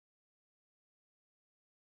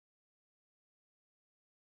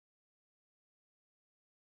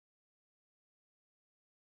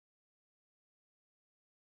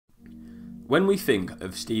When we think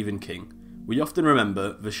of Stephen King, we often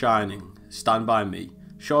remember The Shining, Stand By Me,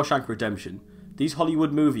 Shawshank Redemption, these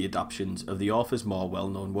Hollywood movie adaptations of the author's more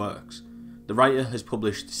well-known works. The writer has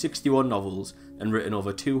published 61 novels and written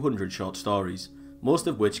over 200 short stories, most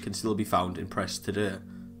of which can still be found in press today.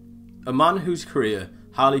 A man whose career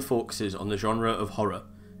highly focuses on the genre of horror,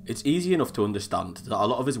 it's easy enough to understand that a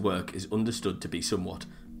lot of his work is understood to be somewhat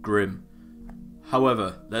grim.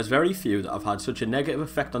 However, there's very few that have had such a negative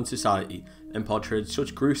effect on society and portrayed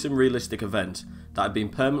such gruesome realistic events that have been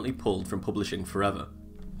permanently pulled from publishing forever.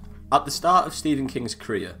 At the start of Stephen King's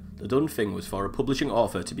career, the done thing was for a publishing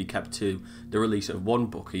author to be kept to the release of one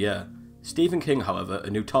book a year. Stephen King, however, a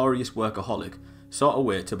notorious workaholic, sought a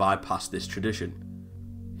way to bypass this tradition.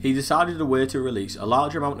 He decided a way to release a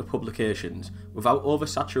large amount of publications without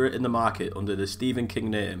oversaturating the market under the Stephen King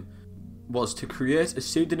name was to create a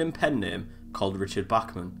pseudonym pen name called Richard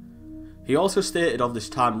Bachman. He also stated of this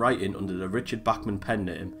time writing under the Richard Bachman pen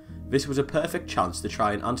name, this was a perfect chance to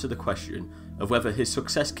try and answer the question of whether his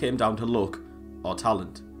success came down to luck or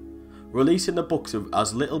talent, releasing the books of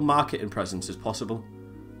as little marketing presence as possible.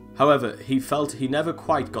 However, he felt he never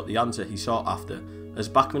quite got the answer he sought after, as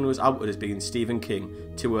Bachman was outed as being Stephen King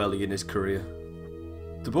too early in his career.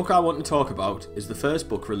 The book I want to talk about is the first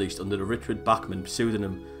book released under the Richard Bachman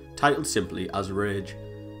pseudonym, titled simply as Rage.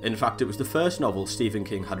 In fact, it was the first novel Stephen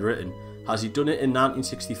King had written, as he'd done it in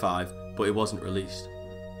 1965, but it wasn't released.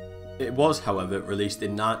 It was, however, released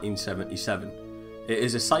in 1977. It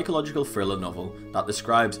is a psychological thriller novel that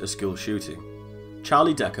describes a school shooting.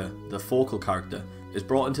 Charlie Decker, the focal character, is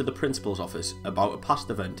brought into the principal's office about a past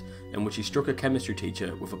event in which he struck a chemistry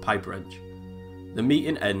teacher with a pipe wrench. The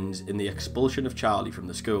meeting ends in the expulsion of Charlie from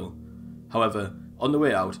the school. However, on the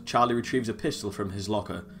way out, Charlie retrieves a pistol from his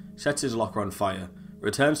locker, sets his locker on fire,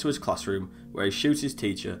 returns to his classroom where he shoots his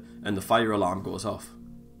teacher and the fire alarm goes off.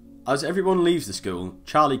 As everyone leaves the school,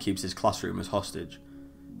 Charlie keeps his classroom as hostage.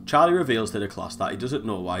 Charlie reveals to the class that he doesn't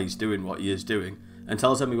know why he's doing what he is doing and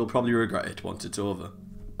tells them he will probably regret it once it's over.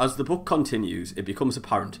 As the book continues, it becomes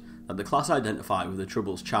apparent that the class identify with the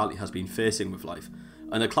troubles Charlie has been facing with life,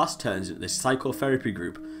 and the class turns into this psychotherapy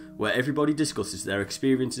group where everybody discusses their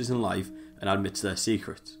experiences in life and admits their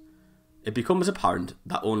secrets. It becomes apparent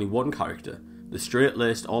that only one character, the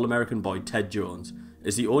straight-laced all-American boy Ted Jones,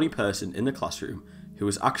 is the only person in the classroom who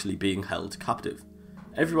is actually being held captive.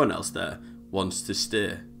 Everyone else there wants to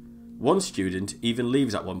stay. One student even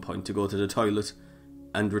leaves at one point to go to the toilet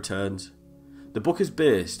and returns. The book is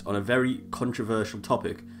based on a very controversial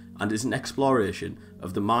topic and is an exploration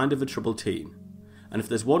of the mind of a troubled teen. And if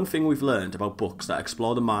there's one thing we've learned about books that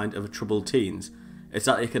explore the mind of troubled teens, it's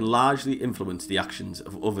that it can largely influence the actions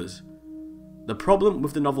of others. The problem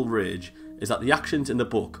with the novel Rage is that the actions in the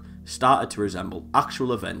book started to resemble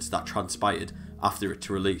actual events that transpired after its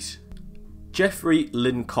release. Jeffrey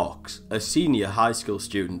Lynn Cox, a senior high school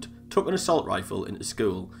student, took an assault rifle into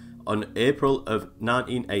school on April of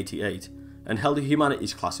 1988 and held a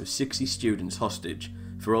humanities class of 60 students hostage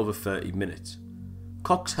for over 30 minutes.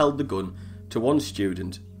 Cox held the gun to one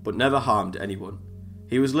student but never harmed anyone.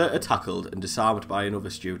 He was later tackled and disarmed by another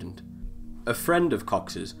student. A friend of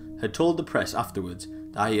Cox's had told the press afterwards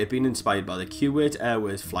that he had been inspired by the Kuwait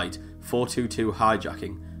Airways Flight 422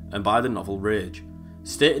 hijacking and by the novel Rage,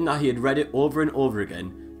 stating that he had read it over and over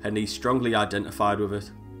again and he strongly identified with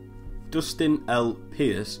it. Dustin L.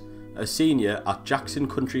 Pierce, a senior at Jackson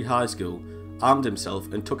Country High School, armed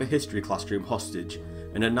himself and took a history classroom hostage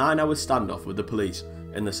in a 9-hour standoff with the police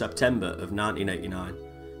in the September of 1989.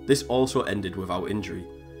 This also ended without injury.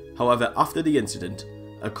 However, after the incident,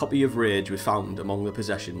 a copy of Rage was found among the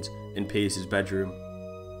possessions in Pierce's bedroom.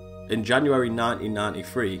 In January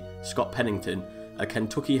 1993, Scott Pennington, a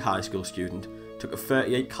Kentucky high school student, took a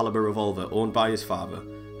 .38 caliber revolver owned by his father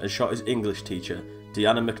and shot his English teacher,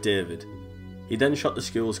 Deanna McDavid. He then shot the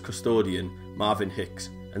school's custodian, Marvin Hicks,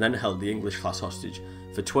 and then held the English class hostage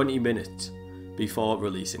for 20 minutes before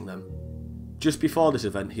releasing them. Just before this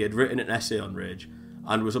event, he had written an essay on Rage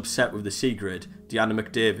and was upset with the C grade Deanna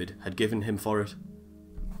McDavid had given him for it.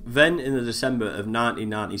 Then, in the December of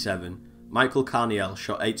 1997, Michael Carniel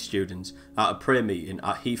shot 8 students at a prayer meeting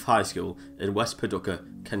at Heath High School in West Paducah,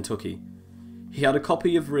 Kentucky. He had a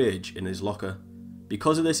copy of Rage in his locker.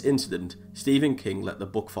 Because of this incident, Stephen King let the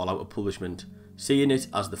book fall out of publishment, seeing it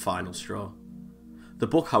as the final straw. The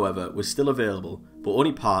book, however, was still available, but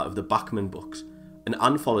only part of the Bachman books, an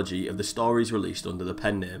anthology of the stories released under the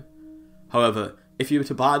pen name. However, if you were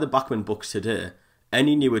to buy the Bachman books today,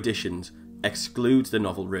 any new editions excludes the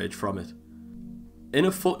novel Rage from it. In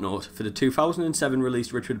a footnote for the 2007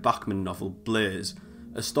 released Richard Bachman novel Blaze,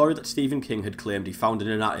 a story that Stephen King had claimed he found in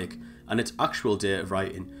an attic and its actual date of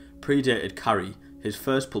writing predated Carrie, his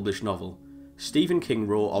first published novel. Stephen King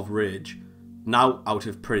wrote of Rage, now out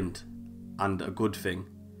of print, and a good thing.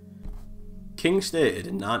 King stated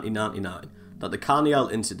in 1999 that the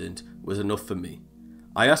Carniel incident was enough for me.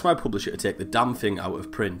 I asked my publisher to take the damn thing out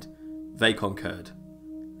of print. They concurred.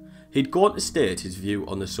 He'd go on to state his view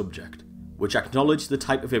on the subject, which acknowledged the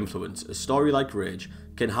type of influence a story like Rage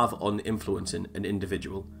can have on influencing an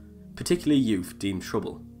individual, particularly youth deemed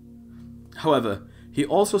trouble. However, he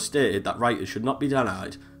also stated that writers should not be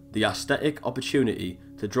denied the aesthetic opportunity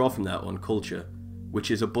to draw from their own culture,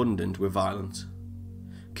 which is abundant with violence.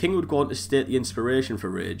 King would go on to state the inspiration for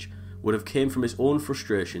Rage would have came from his own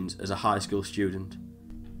frustrations as a high school student.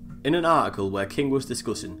 In an article where King was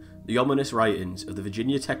discussing the ominous writings of the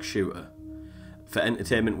Virginia Tech shooter for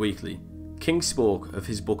Entertainment Weekly, King spoke of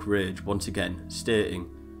his book Rage once again, stating,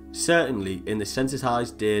 "Certainly in the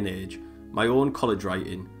sensitised day and age, my own college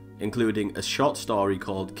writing, including a short story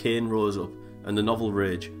called Cain Rose Up and the novel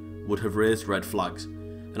Rage, would have raised red flags,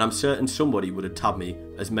 and I'm certain somebody would have tabbed me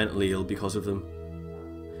as mentally ill because of them."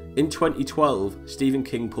 In 2012, Stephen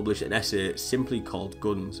King published an essay simply called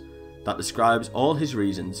Guns that describes all his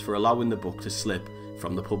reasons for allowing the book to slip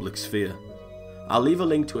from the public sphere. I'll leave a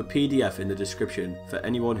link to a PDF in the description for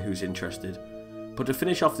anyone who's interested, but to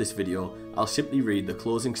finish off this video, I'll simply read the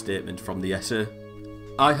closing statement from the essay.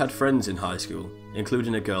 "I had friends in high school,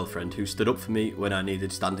 including a girlfriend who stood up for me when I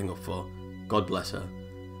needed standing up for, God bless her,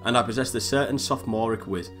 and I possessed a certain sophomoric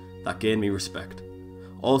wit that gained me respect.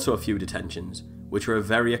 Also a few detentions, which were a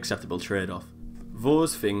very acceptable trade-off.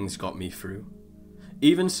 Those things got me through.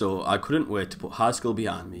 Even so, I couldn't wait to put high school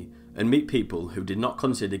behind me and meet people who did not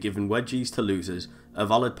consider giving wedgies to losers a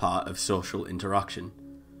valid part of social interaction.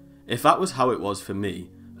 If that was how it was for me,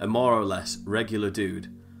 a more or less regular dude,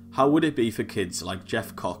 how would it be for kids like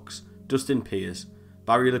Jeff Cox, Dustin Pierce,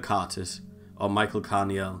 Barry Lukatis, or Michael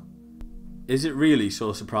Carniel? Is it really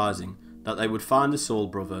so surprising that they would find a soul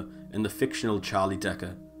brother in the fictional Charlie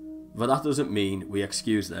Decker? But that doesn't mean we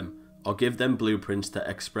excuse them or give them blueprints to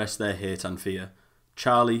express their hate and fear.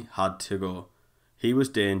 Charlie had to go. He was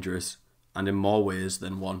dangerous, and in more ways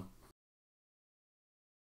than one."